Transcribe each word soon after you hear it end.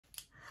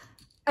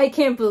I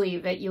can't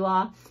believe it, you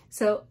all.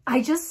 So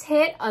I just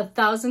hit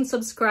 1,000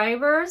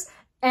 subscribers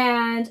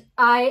and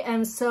I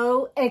am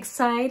so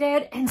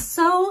excited and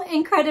so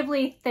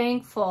incredibly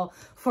thankful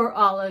for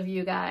all of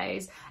you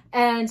guys.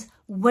 And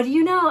what do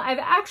you know? I've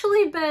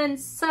actually been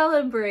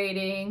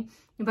celebrating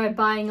by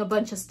buying a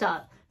bunch of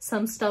stuff.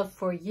 Some stuff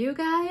for you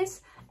guys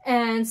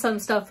and some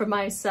stuff for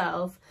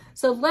myself.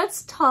 So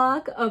let's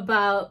talk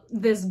about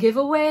this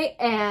giveaway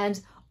and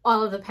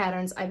all of the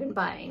patterns I've been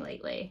buying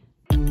lately.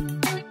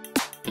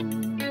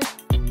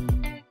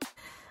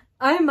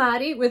 I'm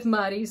Madi with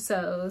Madi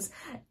Sews.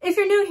 If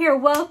you're new here,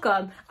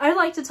 welcome. I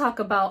like to talk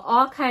about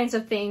all kinds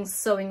of things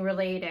sewing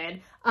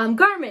related,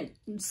 garment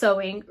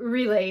sewing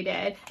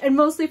related, and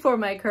mostly for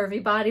my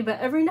curvy body,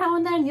 but every now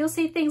and then you'll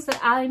see things that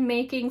I'm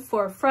making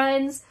for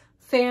friends,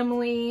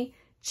 family,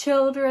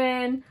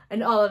 children,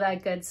 and all of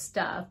that good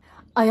stuff.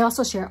 I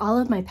also share all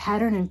of my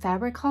pattern and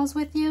fabric hauls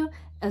with you,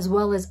 as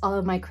well as all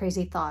of my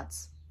crazy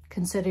thoughts.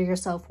 Consider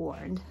yourself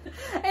warned.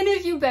 And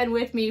if you've been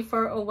with me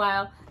for a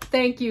while,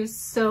 thank you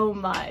so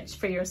much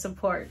for your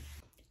support.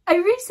 I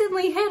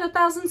recently hit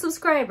 1,000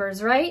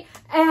 subscribers, right?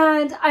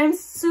 And I'm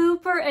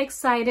super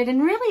excited,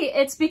 and really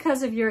it's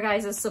because of your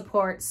guys'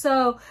 support.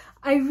 So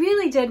I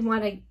really did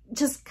want to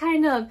just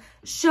kind of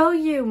show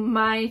you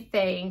my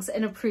thanks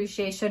and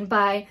appreciation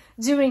by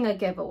doing a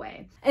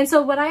giveaway. And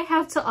so what I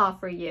have to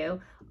offer you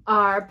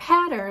are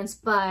patterns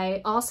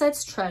by All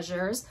Sets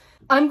Treasures.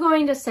 I'm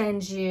going to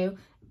send you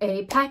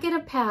a packet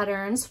of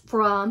patterns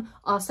from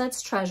All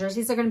Sets Treasures.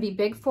 These are going to be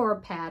big 4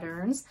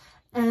 patterns.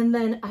 And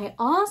then I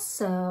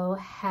also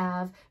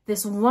have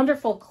this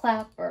wonderful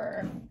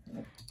clapper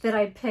that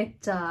I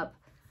picked up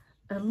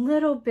a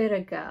little bit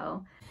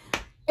ago.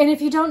 And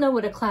if you don't know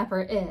what a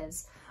clapper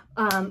is,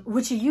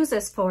 what you use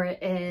this for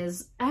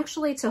is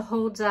actually to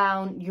hold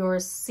down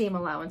your seam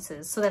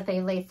allowances so that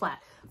they lay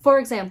flat. For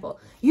example,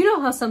 you know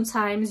how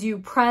sometimes you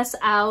press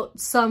out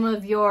some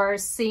of your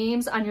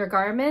seams on your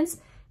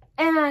garments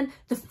and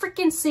the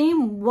freaking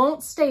seam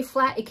won't stay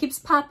flat, it keeps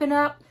popping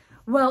up?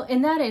 Well,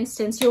 in that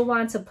instance, you'll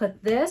want to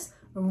put this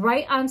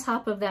right on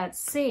top of that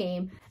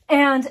seam.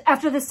 And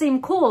after the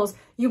seam cools,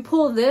 you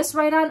pull this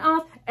right on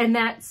off and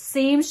that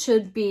seam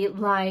should be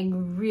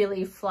lying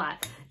really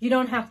flat. You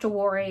don't have to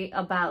worry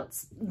about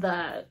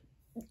the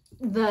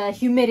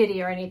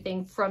humidity or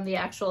anything from the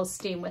actual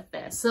steam with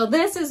this. So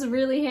this is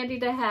really handy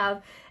to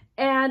have,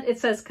 and it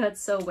says cut,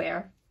 sew,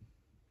 wear.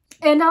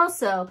 And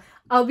also,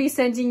 I'll be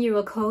sending you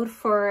a code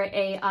for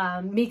a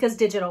Mika's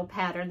digital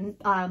pattern,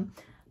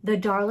 the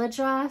Darla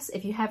dress.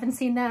 If you haven't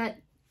seen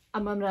that,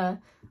 I'm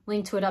gonna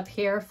link to it up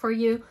here for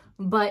you,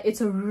 but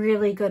it's a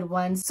really good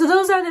one. So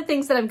those are the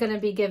things that I'm gonna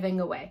be giving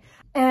away.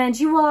 And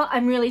you all,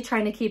 I'm really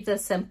trying to keep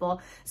this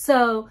simple.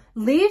 So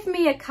leave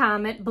me a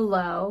comment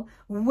below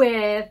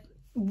with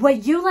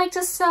what you like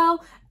to sew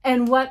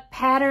and what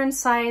pattern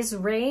size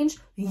range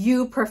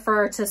you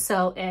prefer to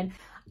sew in.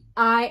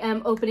 I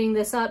am opening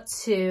this up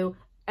to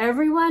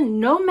everyone,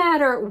 no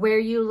matter where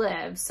you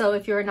live. So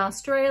if you're in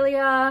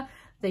Australia,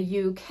 the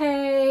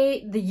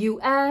UK, the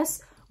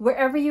US,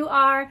 wherever you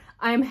are,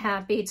 I'm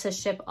happy to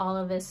ship all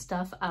of this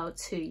stuff out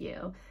to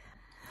you.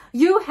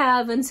 You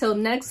have until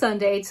next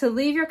Sunday to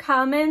leave your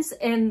comments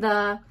in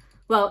the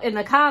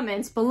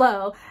comments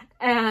below,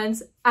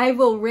 and I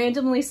will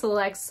randomly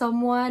select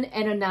someone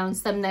and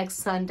announce them next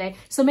Sunday.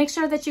 So make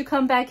sure that you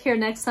come back here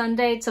next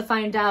Sunday to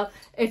find out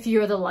if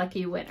you're the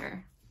lucky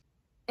winner.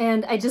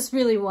 And I just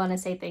really want to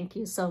say thank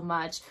you so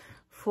much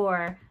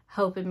for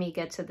helping me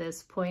get to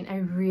this point. I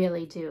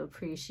really do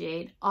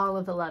appreciate all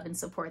of the love and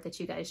support that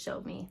you guys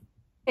show me.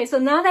 Okay, so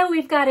now that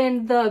we've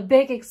gotten the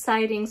big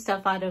exciting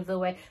stuff out of the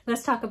way,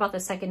 let's talk about the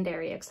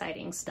secondary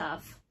exciting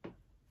stuff,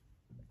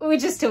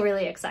 which is still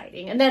really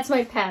exciting, and that's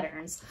my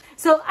patterns.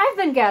 So I've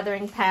been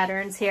gathering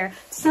patterns here.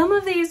 Some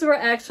of these were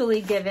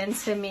actually given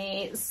to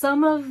me.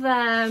 Some of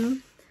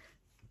them,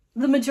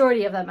 the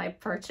majority of them I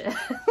purchased,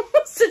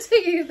 to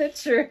tell you the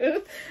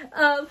truth.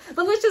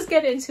 But let's just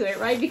get into it,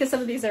 right? Because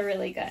some of these are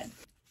really good.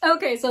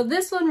 Okay, so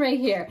this one right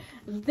here.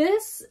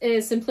 This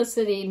is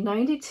Simplicity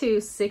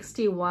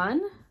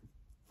 9261.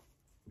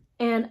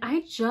 And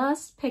I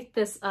just picked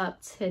this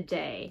up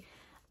today.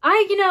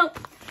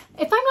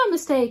 If I'm not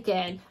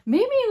mistaken,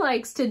 Mimi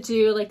likes to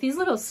do like these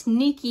little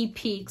sneaky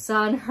peeks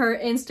on her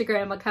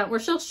Instagram account where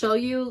she'll show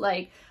you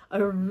like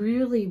a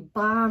really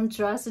bomb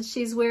dress that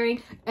she's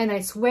wearing. And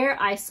I swear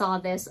I saw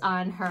this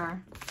on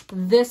her,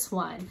 this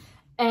one.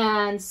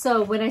 And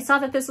so when I saw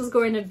that this was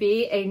going to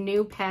be a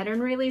new pattern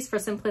release for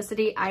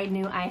Simplicity, I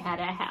knew I had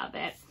to have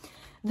it.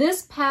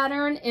 This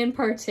pattern in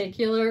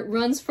particular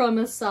runs from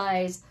a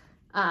size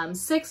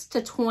 6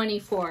 to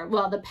 24.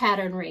 Well, the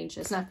pattern range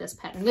is not this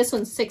pattern. This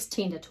one's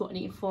 16 to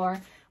 24,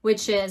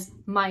 which is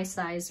my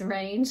size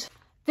range.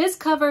 This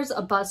covers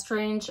a bust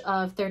range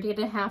of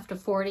 30.5 to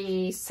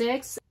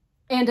 46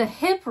 and a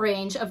hip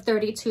range of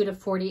 32 to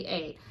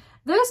 48.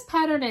 This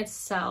pattern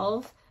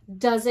itself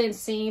doesn't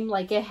seem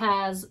like it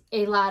has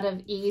a lot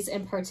of ease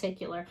in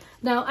particular.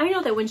 Now, I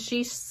know that when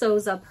she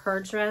sews up her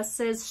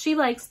dresses, she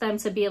likes them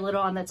to be a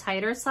little on the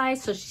tighter side,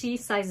 so she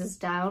sizes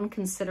down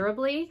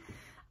considerably.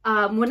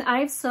 When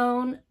I've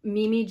sewn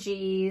Mimi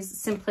G's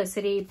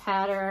Simplicity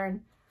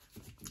pattern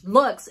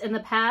looks in the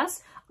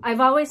past,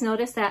 I've always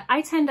noticed that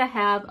I tend to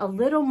have a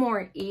little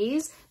more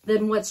ease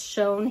than what's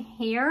shown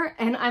here,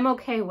 and I'm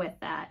okay with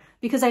that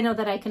because I know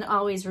that I can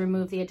always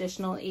remove the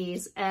additional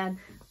ease and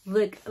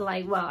look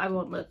like, well, I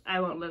won't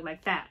look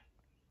like that,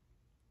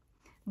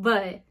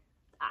 but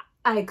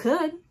I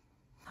could.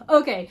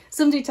 Okay,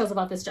 some details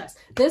about this dress.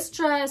 This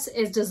dress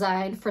is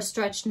designed for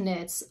stretch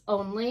knits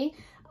only.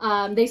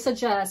 They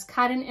suggest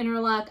cotton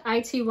interlock,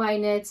 ITY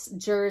knits,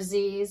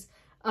 jerseys.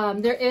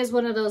 There is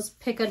one of those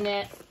pick a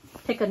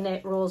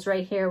knit rules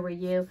right here where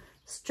you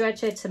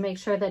stretch it to make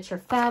sure that your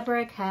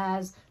fabric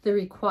has the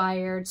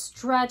required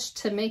stretch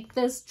to make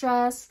this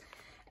dress.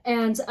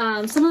 And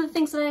some of the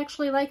things that I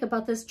actually like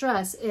about this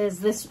dress is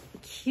this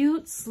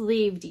cute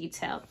sleeve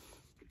detail.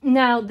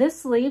 Now,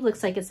 this sleeve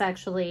looks like it's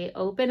actually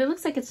open. It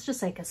looks like it's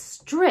just like a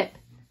strip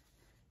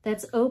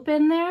that's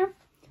open there.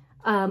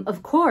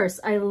 Of course,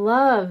 I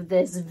love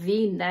this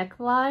V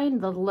neckline,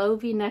 the low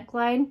V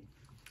neckline.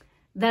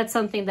 That's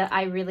something that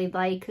I really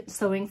like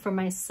sewing for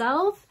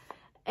myself.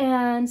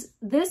 And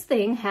this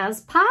thing has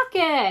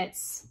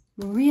pockets.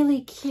 Really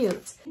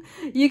cute.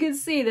 You can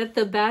see that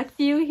the back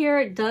view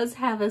here does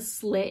have a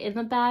slit in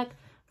the back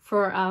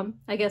for,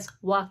 I guess,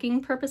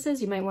 walking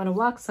purposes. You might want to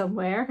walk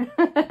somewhere.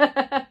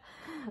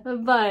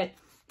 But,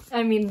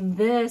 I mean,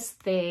 this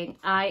thing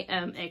I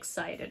am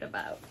excited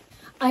about.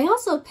 I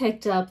also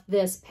picked up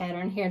this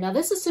pattern here. Now,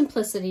 this is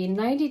Simplicity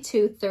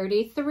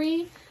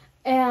 9233,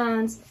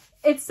 and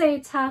it's a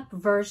top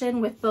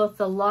version with both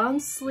the long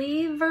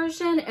sleeve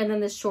version and then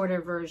the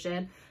shorter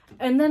version.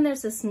 And then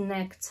there's this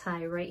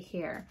necktie right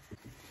here.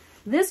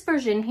 This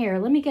version here,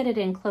 let me get it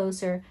in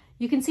closer.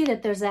 You can see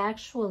that there's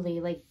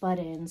actually like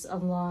buttons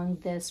along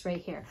this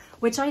right here,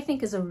 which I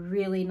think is a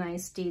really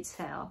nice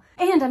detail.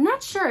 And I'm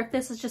not sure if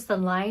this is just the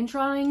line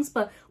drawings,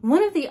 but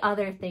one of the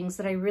other things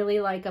that I really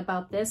like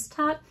about this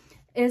top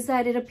is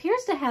that it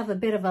appears to have a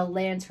bit of a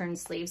lantern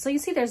sleeve. So you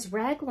see there's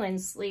raglan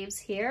sleeves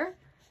here,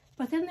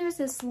 but then there's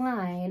this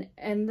line,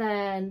 and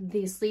then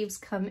these sleeves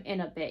come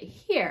in a bit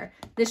here,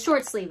 the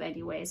short sleeve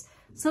anyways.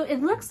 So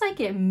it looks like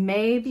it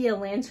may be a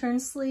lantern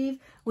sleeve,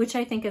 which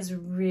I think is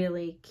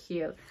really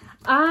cute.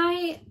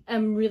 I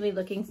am really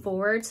looking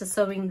forward to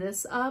sewing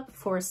this up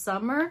for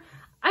summer.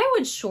 I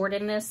would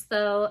shorten this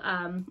though.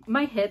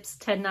 My hips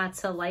tend not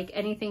to like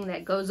anything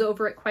that goes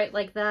over it quite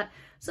like that.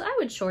 So I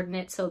would shorten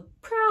it so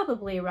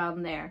probably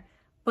around there.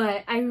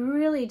 But I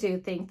really do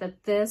think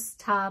that this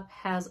top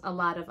has a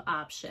lot of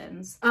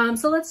options.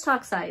 So let's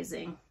talk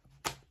sizing.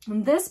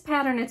 This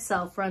pattern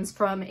itself runs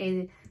from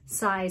a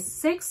size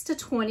 6 to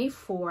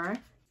 24,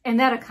 and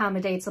that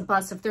accommodates a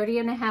bust of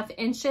 30.5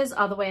 inches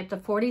all the way up to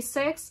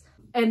 46,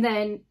 and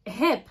then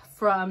hip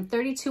from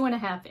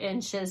 32.5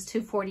 inches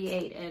to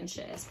 48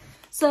 inches.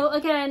 So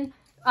again,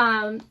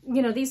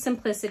 you know, these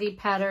Simplicity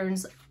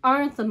patterns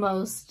aren't the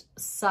most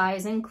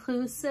size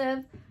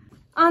inclusive.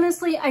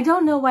 Honestly, I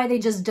don't know why they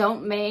just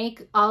don't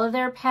make all of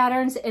their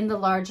patterns in the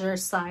larger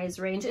size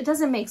range. It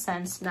doesn't make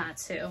sense not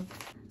to.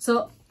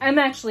 So I'm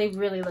actually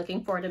really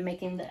looking forward to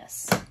making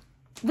this.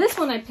 This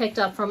one I picked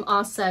up from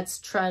Osset's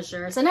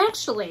Treasures. And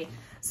actually,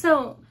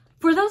 so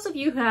for those of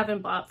you who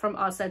haven't bought from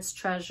Osset's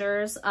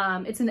Treasures,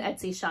 it's an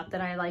Etsy shop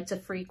that I like to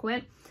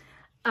frequent.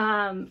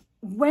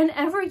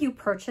 Whenever you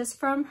purchase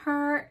from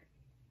her,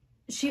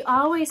 she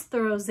always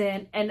throws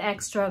in an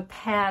extra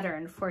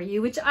pattern for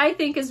you, which I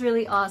think is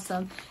really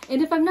awesome.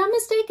 And if I'm not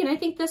mistaken, I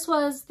think this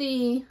was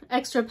the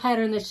extra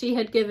pattern that she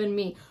had given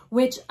me,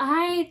 which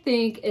I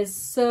think is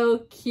so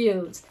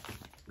cute.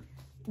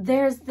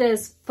 There's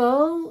this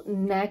faux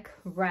neck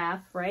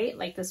wrap, right?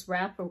 Like this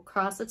wrap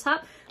across the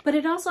top, but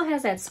it also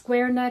has that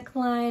square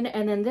neckline,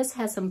 and then this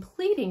has some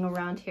pleating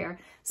around here.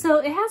 So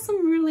it has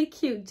some really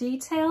cute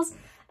details.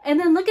 And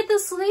then look at the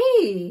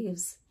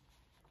sleeves.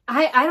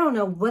 I don't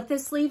know what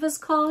this sleeve is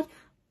called,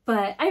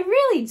 but I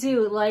really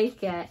do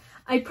like it.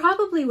 I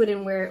probably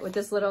wouldn't wear it with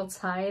this little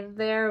tie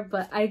there,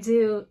 but I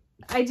do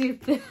I do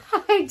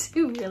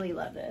really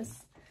love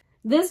this.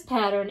 This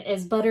pattern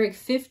is Butterick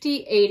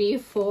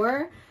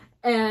 5084,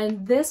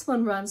 and this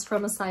one runs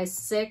from a size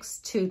 6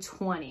 to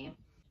 20.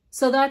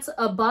 So that's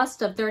a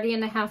bust of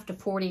 30.5 to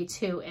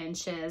 42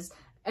 inches,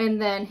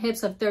 and then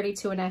hips of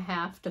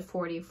 32.5 to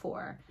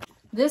 44.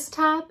 This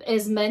top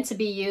is meant to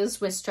be used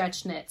with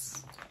stretch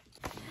knits.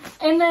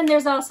 And then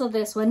there's also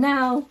this one.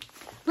 Now,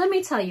 let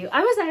me tell you,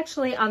 I was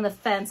actually on the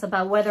fence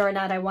about whether or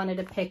not I wanted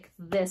to pick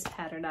this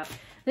pattern up.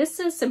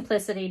 This is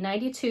Simplicity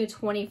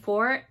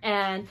 9224,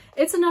 and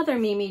it's another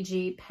Mimi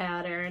G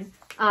pattern.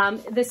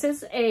 This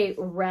is a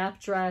wrap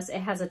dress.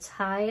 It has a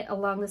tie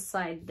along the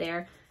side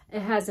there.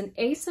 It has an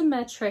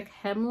asymmetric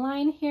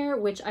hemline here,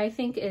 which I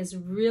think is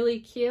really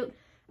cute.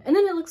 And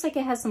then it looks like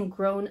it has some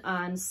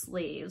grown-on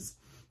sleeves.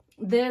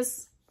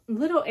 This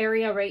little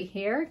area right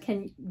here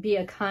can be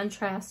a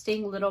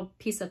contrasting little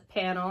piece of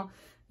panel.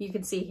 You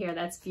can see here,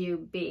 that's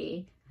view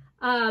B.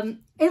 It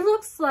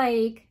looks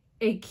like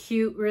a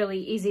cute, really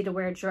easy to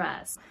wear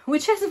dress,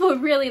 which is what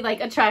really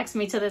like attracts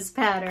me to this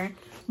pattern.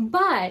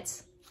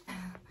 But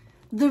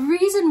The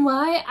reason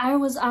why I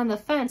was on the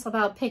fence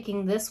about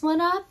picking this one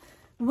up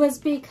was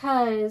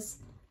because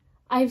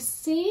I've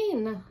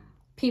seen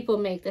people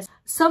make this.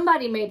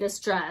 Somebody made this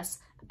dress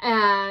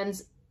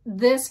and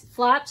this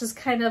flap just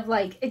kind of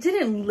like, it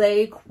didn't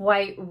lay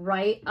quite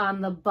right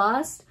on the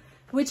bust,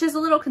 which is a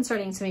little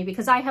concerning to me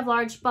because I have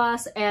large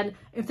busts, and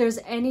if there's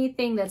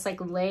anything that's like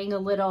laying a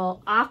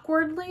little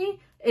awkwardly,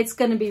 it's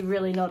going to be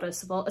really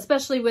noticeable,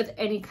 especially with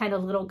any kind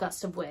of little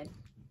gust of wind.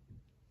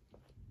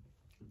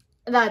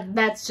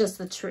 That's just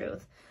the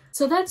truth.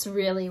 So that's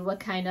really what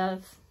kind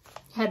of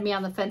had me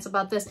on the fence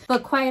about this.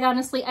 But quite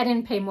honestly, I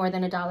didn't pay more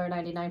than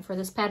 $1.99 for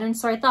this pattern,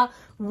 so I thought,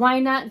 why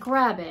not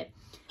grab it?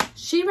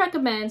 She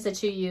recommends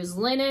that you use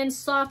linen,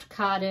 soft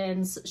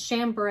cottons,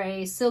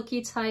 chambray,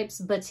 silky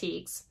types,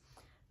 batiks.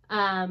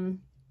 And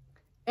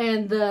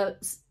the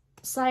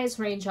size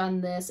range on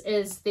this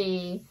is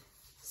the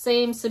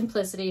same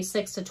Simplicity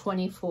 6 to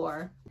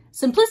 24.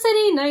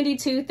 Simplicity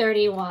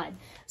 9231.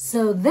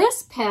 So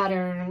this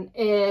pattern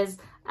is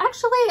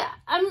actually,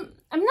 I'm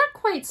not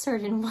quite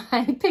certain why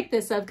I picked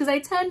this up because I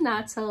tend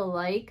not to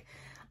like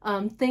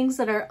things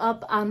that are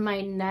up on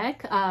my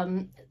neck,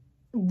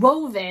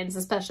 wovens,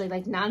 especially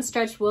like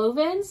non-stretch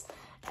wovens.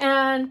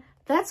 And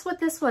that's what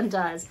this one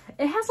does.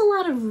 It has a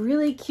lot of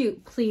really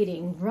cute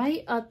pleating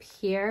right up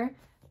here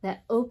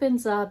that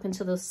opens up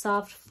into those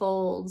soft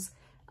folds.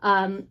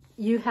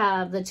 You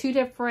have the two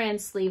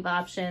different sleeve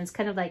options,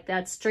 kind of like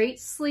that straight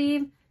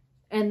sleeve,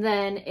 and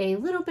then a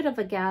little bit of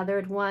a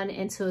gathered one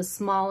into a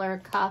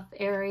smaller cuff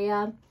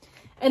area.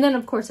 And then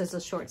of course there's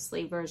a short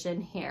sleeve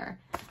version here.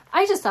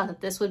 I just thought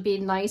that this would be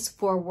nice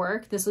for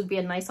work. This would be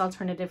a nice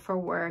alternative for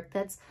work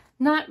that's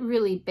not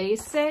really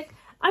basic.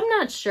 I'm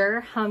not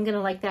sure how I'm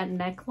gonna like that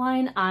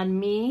neckline on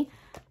me.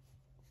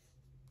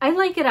 I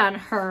like it on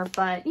her,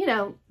 but you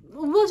know,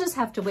 we'll just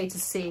have to wait to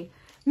see.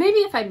 Maybe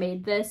if I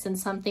made this in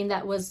something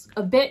that was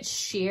a bit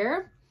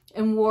sheer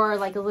and wore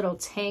like a little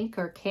tank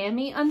or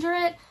cami under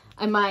it,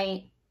 I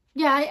might,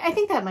 yeah, I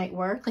think that might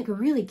work. Like a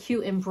really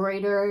cute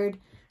embroidered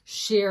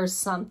sheer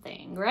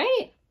something,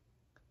 right?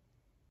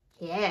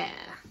 Yeah.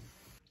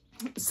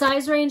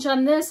 Size range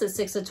on this is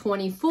 6 to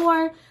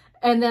 24.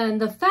 And then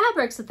the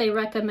fabrics that they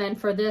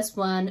recommend for this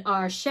one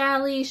are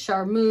challis,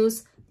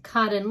 charmeuse,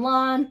 cotton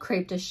lawn,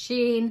 crepe de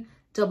chine,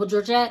 double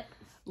georgette,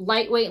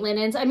 lightweight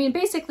linens. I mean,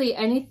 basically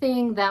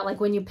anything that like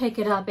when you pick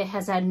it up, it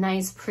has that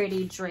nice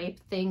pretty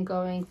drape thing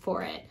going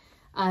for it.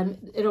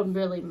 It'll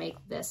really make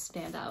this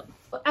stand out.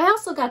 I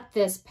also got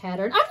this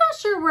pattern. I'm not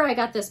sure where I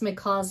got this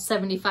McCall's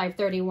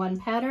 7531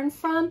 pattern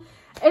from.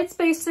 It's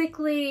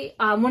basically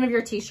one of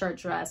your t-shirt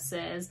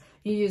dresses.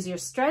 You use your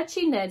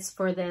stretchy knits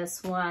for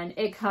this one.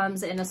 It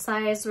comes in a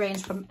size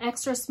range from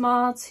extra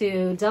small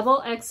to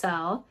double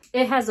XL.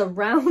 It has a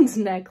round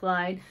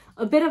neckline,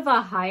 a bit of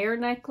a higher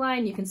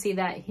neckline. You can see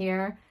that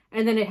here.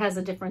 And then it has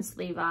a different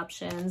sleeve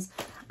options.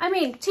 I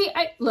mean,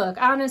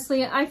 look,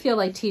 honestly, I feel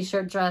like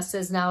t-shirt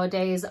dresses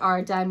nowadays are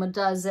a dime a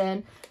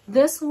dozen.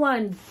 This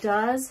one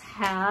does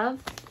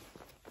have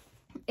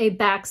a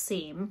back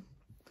seam.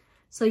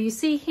 So you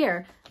see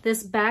here,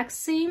 this back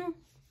seam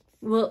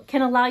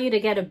can allow you to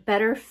get a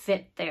better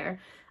fit there.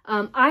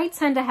 I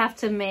tend to have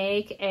to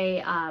make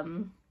a,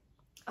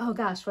 oh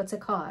gosh, what's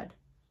it called?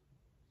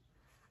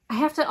 I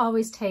have to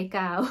always take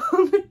out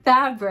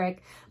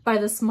fabric by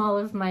the small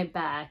of my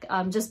back,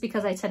 just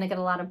because I tend to get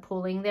a lot of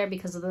pulling there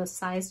because of the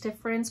size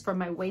difference from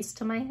my waist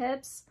to my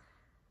hips.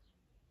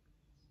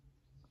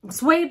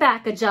 Sway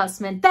back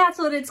adjustment, that's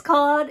what it's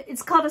called.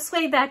 It's called a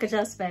sway back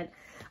adjustment.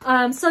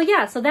 So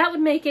yeah, so that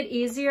would make it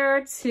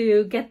easier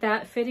to get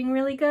that fitting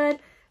really good.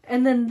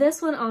 And then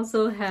this one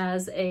also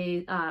has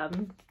a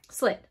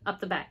slit up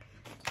the back.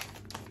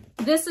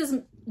 This is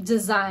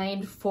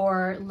designed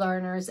for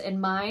learners in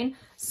mind.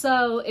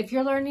 So if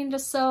you're learning to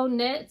sew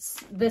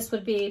knits, this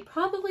would be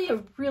probably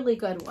a really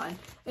good one.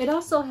 It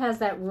also has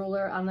that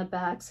ruler on the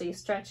back, so you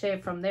stretch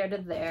it from there to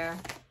there.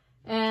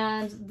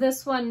 And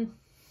this one,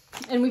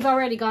 and we've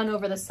already gone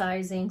over the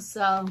sizing,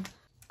 so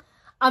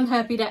I'm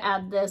happy to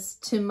add this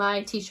to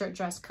my t-shirt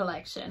dress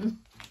collection.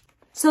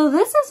 So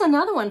this is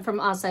another one from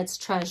Ossette's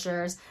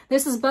Treasures.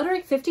 This is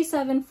Butterick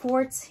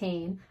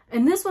 5714,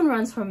 and this one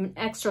runs from an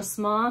extra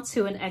small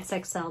to an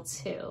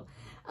XXL too.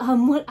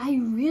 What I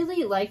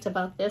really liked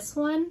about this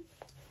one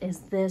is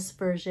this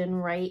version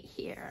right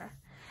here.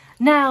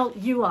 Now,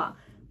 you all,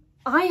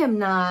 I am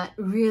not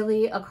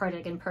really a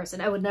cardigan person.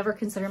 I would never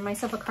consider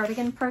myself a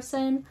cardigan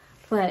person,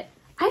 but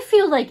I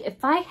feel like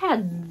if I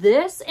had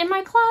this in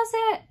my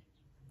closet,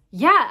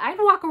 yeah, I'd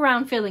walk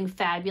around feeling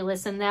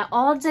fabulous in that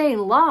all day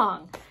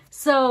long.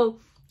 So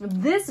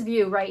this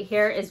view right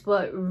here is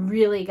what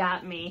really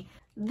got me.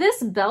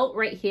 This belt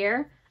right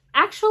here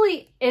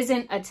actually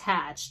isn't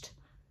attached.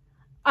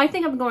 I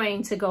think I'm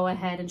going to go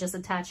ahead and just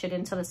attach it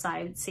into the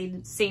side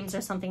seams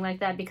or something like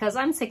that because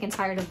I'm sick and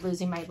tired of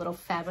losing my little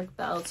fabric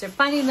belts or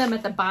finding them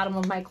at the bottom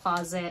of my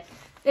closet.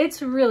 It's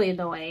really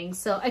annoying.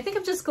 So I think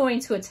I'm just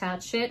going to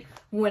attach it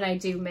when I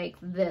do make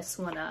this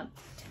one up.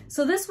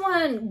 So this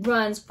one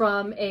runs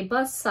from a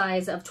bust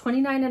size of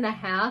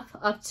 29.5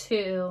 up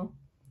to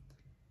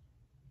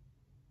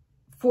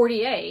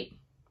 48.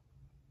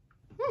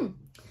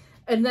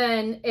 And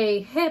then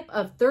a hip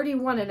of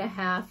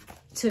 31.5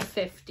 to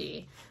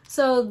 50.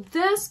 So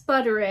this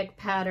Butterick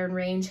pattern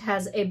range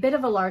has a bit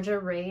of a larger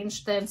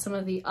range than some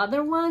of the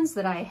other ones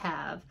that I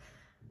have.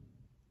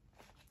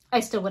 I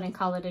still wouldn't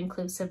call it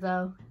inclusive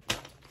though.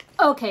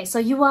 Okay, so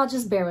you all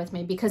just bear with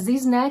me because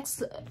these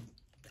next,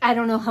 I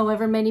don't know,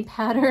 however many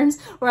patterns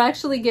were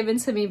actually given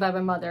to me by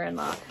my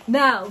mother-in-law.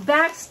 Now,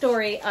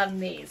 backstory on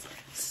these.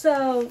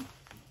 So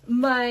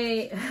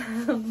my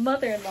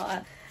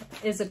mother-in-law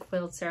is a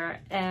quilter,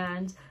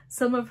 and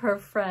some of her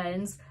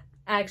friends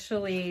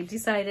actually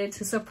decided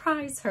to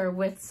surprise her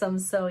with some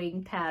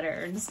sewing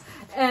patterns,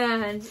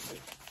 and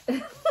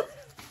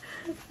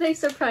they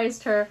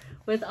surprised her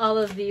with all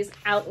of these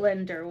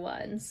Outlander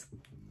ones.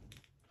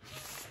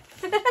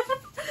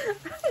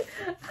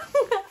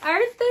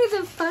 Aren't they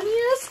the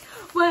funniest?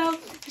 Well,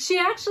 she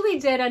actually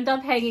did end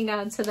up hanging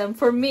on to them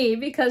for me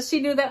because she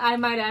knew that I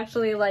might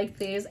actually like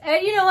these.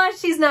 And you know what?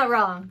 She's not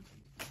wrong.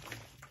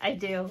 I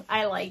do.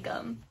 I like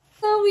them.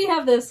 So we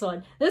have this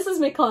one. This is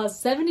McCall's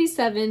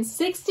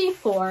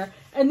 7764,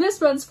 and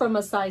this runs from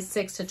a size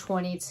 6 to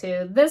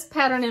 22. This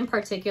pattern in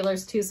particular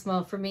is too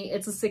small for me.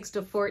 It's a 6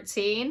 to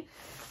 14,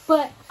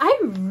 but I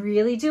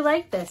really do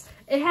like this.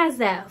 It has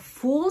that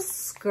full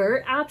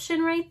skirt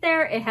option right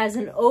there. It has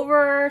an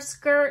over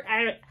skirt.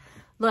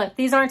 Look,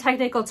 these aren't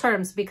technical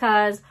terms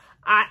because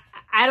I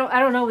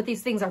don't know what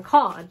these things are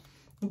called,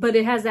 but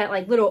it has that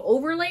like little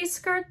overlay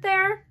skirt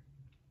there,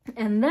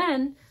 and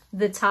then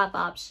the top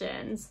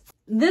options.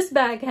 This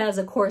bag has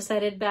a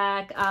corseted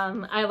back.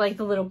 I like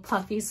the little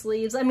puffy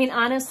sleeves. I mean,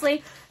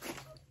 honestly,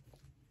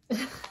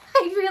 I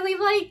really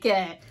like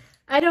it.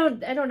 I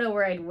don't know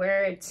where I'd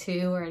wear it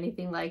to or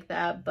anything like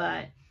that,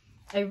 but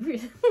I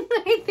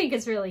think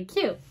it's really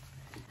cute.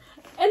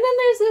 And then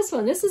there's this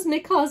one. This is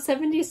McCall's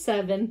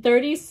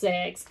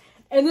 7736,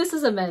 and this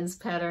is a men's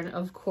pattern,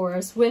 of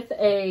course, with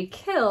a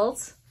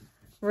kilt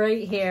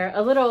right here,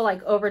 a little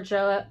like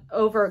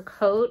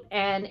overcoat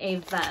and a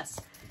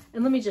vest.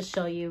 And let me just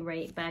show you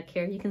right back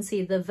here. You can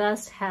see the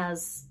vest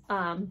has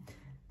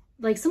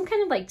like some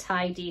kind of like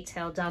tie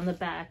detail down the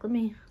back. Let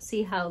me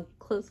see how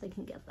close I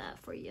can get that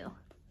for you.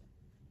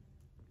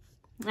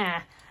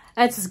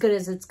 That's as good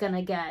as it's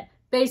gonna get.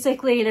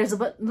 Basically,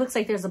 looks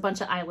like there's a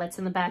bunch of eyelets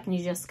in the back, and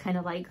you just kind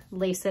of like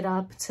lace it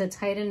up to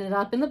tighten it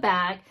up in the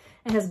back.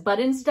 It has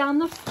buttons down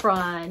the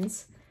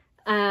front.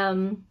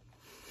 The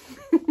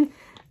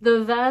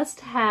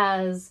vest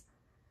has,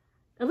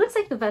 it looks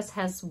like the vest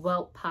has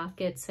welt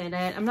pockets in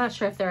it. I'm not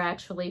sure if they're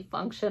actually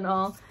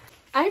functional.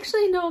 I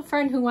actually know a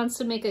friend who wants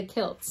to make a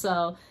kilt,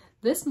 so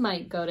this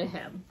might go to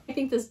him. I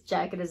think this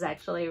jacket is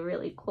actually a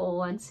really cool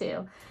one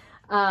too.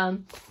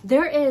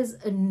 There is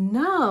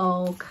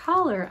no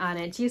collar on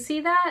it. Do you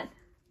see that?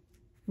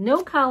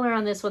 No collar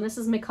on this one. This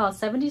is McCall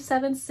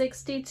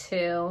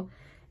 7762.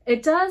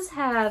 It does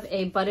have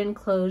a button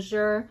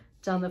closure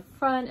down the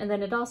front, and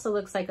then it also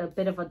looks like a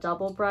bit of a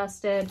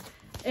double-breasted.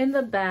 In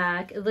the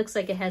back, it looks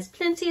like it has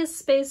plenty of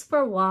space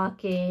for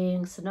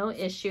walking, so no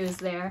issues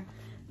there.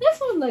 This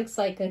one looks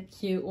like a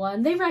cute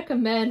one. They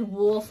recommend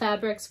wool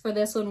fabrics for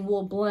this one,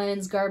 wool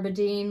blends,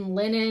 gabardine,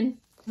 linen.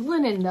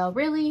 Linen, no,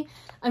 really?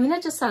 I mean,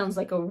 that just sounds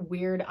like a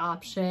weird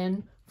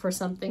option for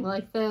something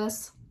like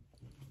this.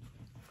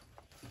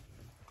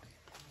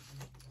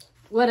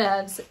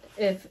 Whatevs.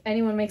 If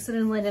anyone makes it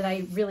in linen,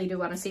 I really do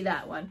want to see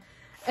that one.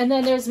 And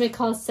then there's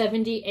McCall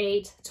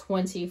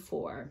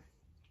 7824.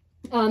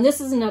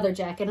 This is another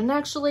jacket, and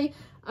actually,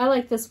 I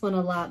like this one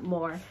a lot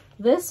more.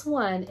 This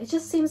one, it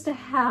just seems to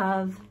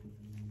have,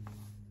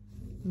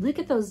 look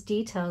at those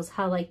details,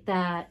 how like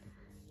that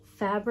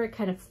fabric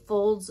kind of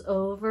folds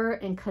over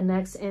and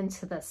connects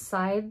into the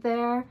side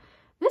there.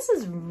 This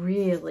is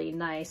really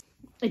nice.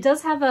 It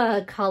does have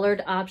a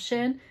collared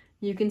option.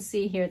 You can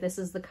see here, this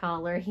is the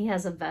collar. He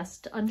has a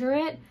vest under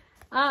it.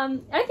 I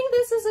think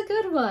this is a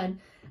good one.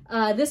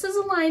 This is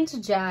a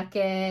lined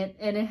jacket,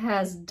 and it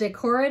has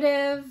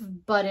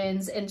decorative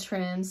buttons and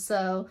trims,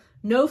 so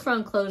no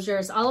front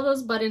closures. All of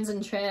those buttons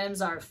and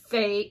trims are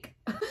fake.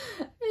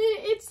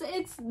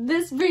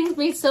 This brings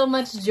me so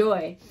much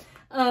joy.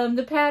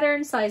 The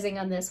pattern sizing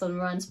on this one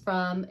runs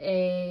from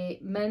a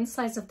men's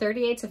size of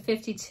 38 to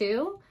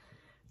 52.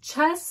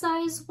 Chest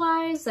size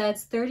wise,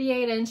 that's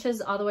 38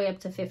 inches all the way up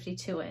to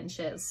 52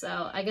 inches.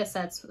 So I guess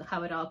that's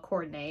how it all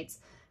coordinates.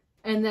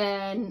 And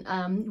then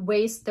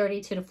waist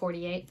 32 to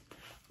 48.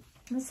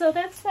 So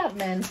that's that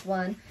men's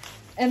one.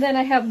 And then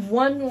I have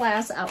one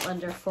last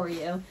Outlander for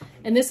you.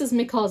 And this is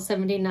McCall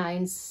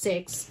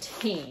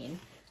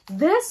 7916.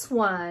 This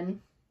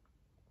one,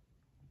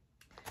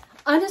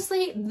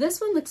 honestly,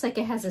 this one looks like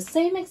it has the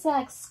same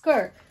exact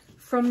skirt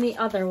from the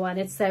other one.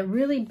 It's that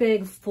really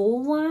big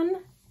full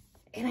one,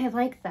 and I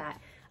like that.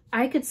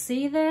 I could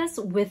see this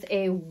with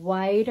a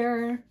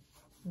wider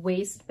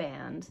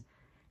waistband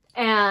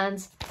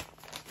and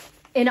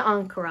an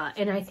Ankara,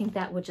 and I think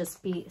that would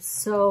just be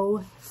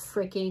so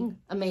freaking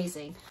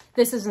amazing.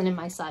 This isn't in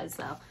my size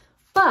though,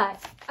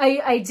 but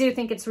I do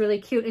think it's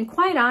really cute, and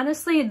quite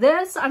honestly,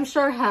 this I'm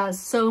sure has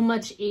so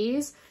much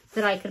ease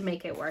that I could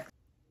make it work.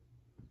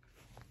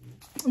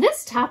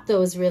 This top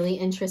though is really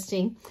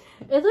interesting.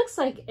 It looks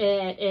like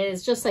it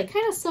is just like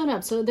kind of sewn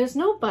up. So there's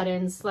no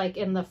buttons like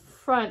in the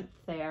front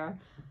there.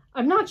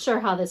 I'm not sure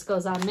how this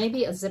goes on.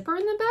 Maybe a zipper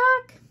in the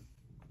back?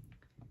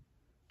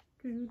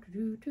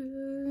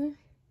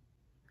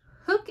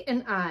 Hook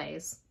and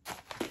eyes.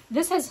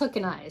 This has hook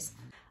and eyes.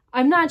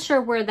 I'm not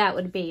sure where that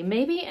would be.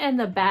 Maybe in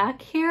the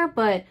back here,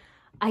 but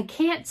I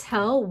can't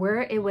tell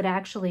where it would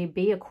actually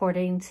be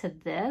according to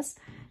this.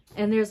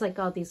 And there's like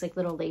all these like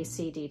little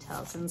lacy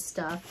details and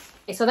stuff.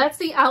 Okay, so that's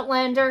the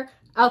Outlander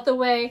out the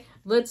way.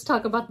 Let's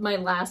talk about my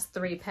last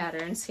 3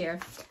 patterns here.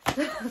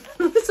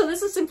 So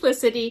this is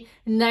Simplicity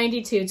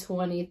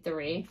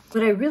 9223.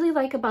 What I really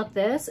like about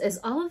this is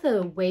all of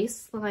the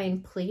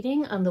waistline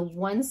pleating on the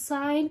one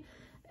side.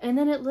 And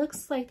then it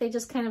looks like they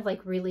just kind of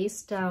like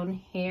release down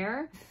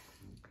here.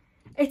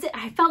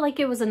 I felt like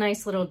it was a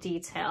nice little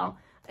detail.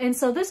 And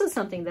so this is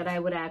something that I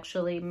would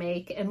actually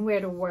make and wear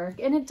to work.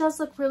 And it does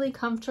look really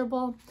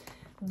comfortable.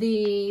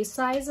 The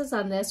sizes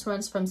on this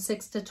runs from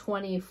 6 to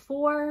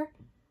 24,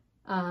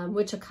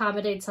 which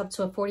accommodates up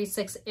to a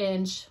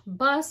 46-inch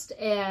bust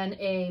and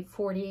a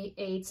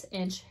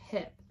 48-inch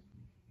hip.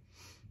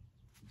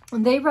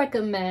 And they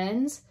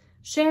recommend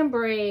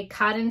chambray,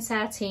 cotton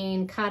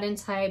sateen, cotton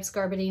types,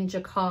 gabardine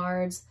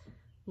jacquards,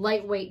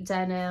 lightweight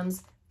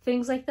denims,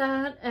 things like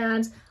that.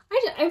 And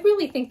I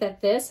really think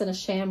that this and a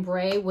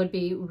chambray would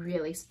be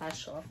really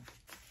special.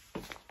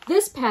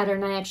 This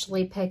pattern I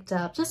actually picked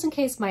up just in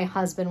case my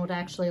husband would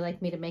actually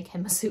like me to make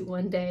him a suit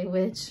one day,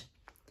 which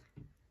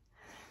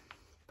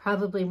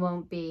probably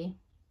won't be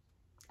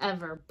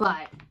ever,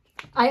 but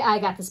I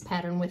got this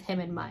pattern with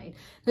him in mind.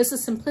 This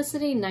is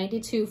Simplicity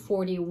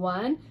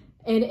 9241,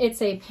 and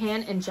it's a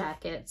pant and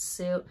jacket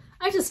suit.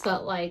 I just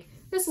felt like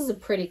this is a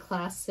pretty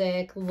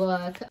classic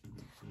look.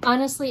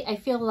 Honestly, I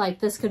feel like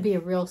this could be a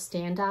real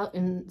standout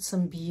in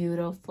some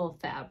beautiful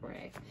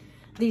fabric.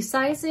 The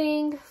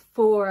sizing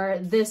for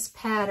this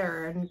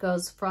pattern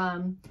goes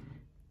from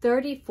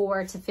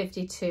 34 to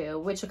 52,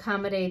 which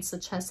accommodates the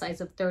chest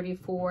size of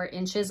 34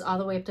 inches all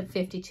the way up to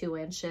 52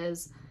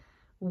 inches,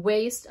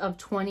 waist of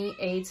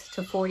 28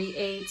 to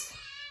 48,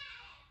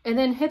 and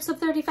then hips of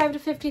 35 to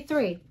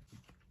 53.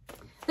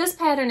 This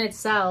pattern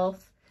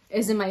itself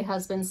is in my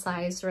husband's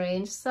size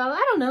range, so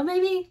I don't know,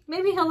 maybe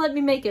he'll let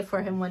me make it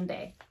for him one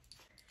day.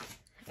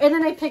 And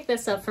then I picked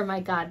this up for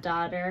my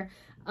goddaughter,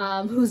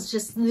 who's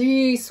just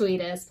the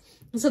sweetest.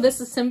 So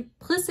this is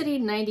Simplicity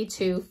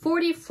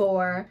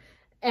 9244,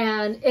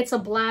 and it's a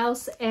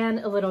blouse and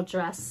a little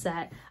dress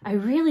set. I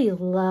really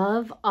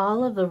love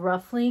all of the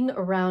ruffling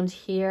around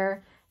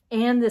here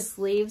and the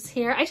sleeves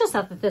here. I just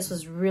thought that this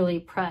was really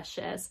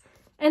precious.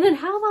 And then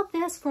how about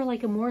this for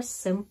like a more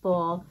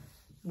simple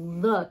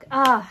look?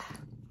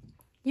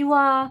 You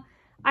all,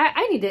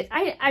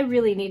 I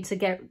really need to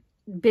get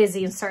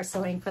busy and start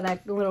sewing for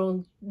that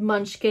little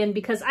munchkin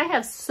because I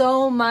have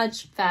so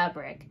much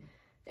fabric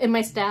in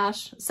my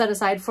stash set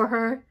aside for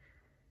her.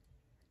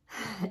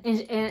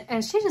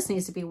 And she just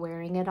needs to be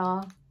wearing it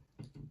all.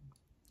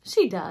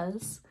 She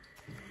does.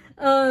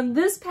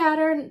 This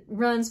pattern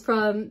runs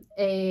from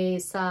a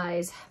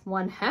size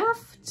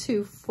 1/2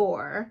 to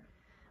 4,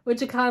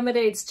 which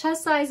accommodates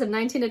chest size of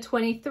 19 to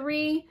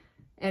 23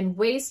 and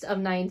waist of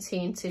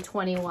 19 to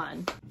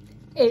 21.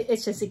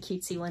 It's just a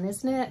cutesy one,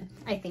 isn't it?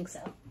 I think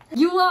so.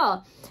 You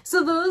all,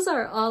 so those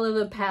are all of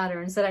the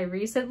patterns that I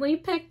recently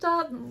picked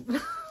up.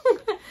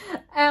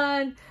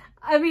 And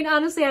I mean,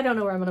 honestly, I don't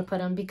know where I'm going to put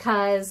them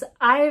because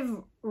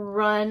I've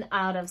run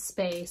out of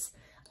space.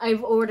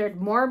 I've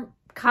ordered more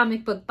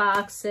comic book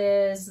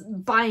boxes,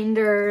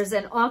 binders,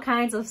 and all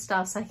kinds of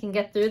stuff so I can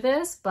get through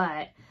this,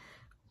 but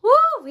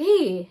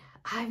woo-wee,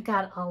 I've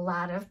got a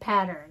lot of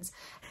patterns.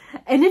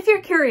 And if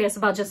you're curious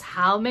about just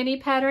how many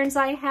patterns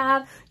I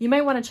have, you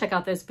might want to check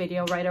out this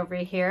video right over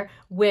here,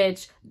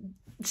 which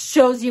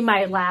shows you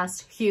my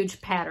last huge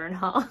pattern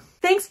haul.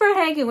 Thanks for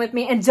hanging with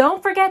me, and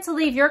don't forget to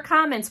leave your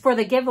comments for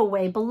the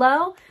giveaway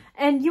below.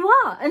 And you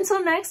all,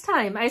 until next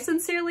time, I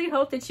sincerely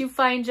hope that you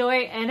find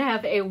joy and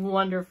have a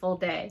wonderful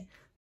day.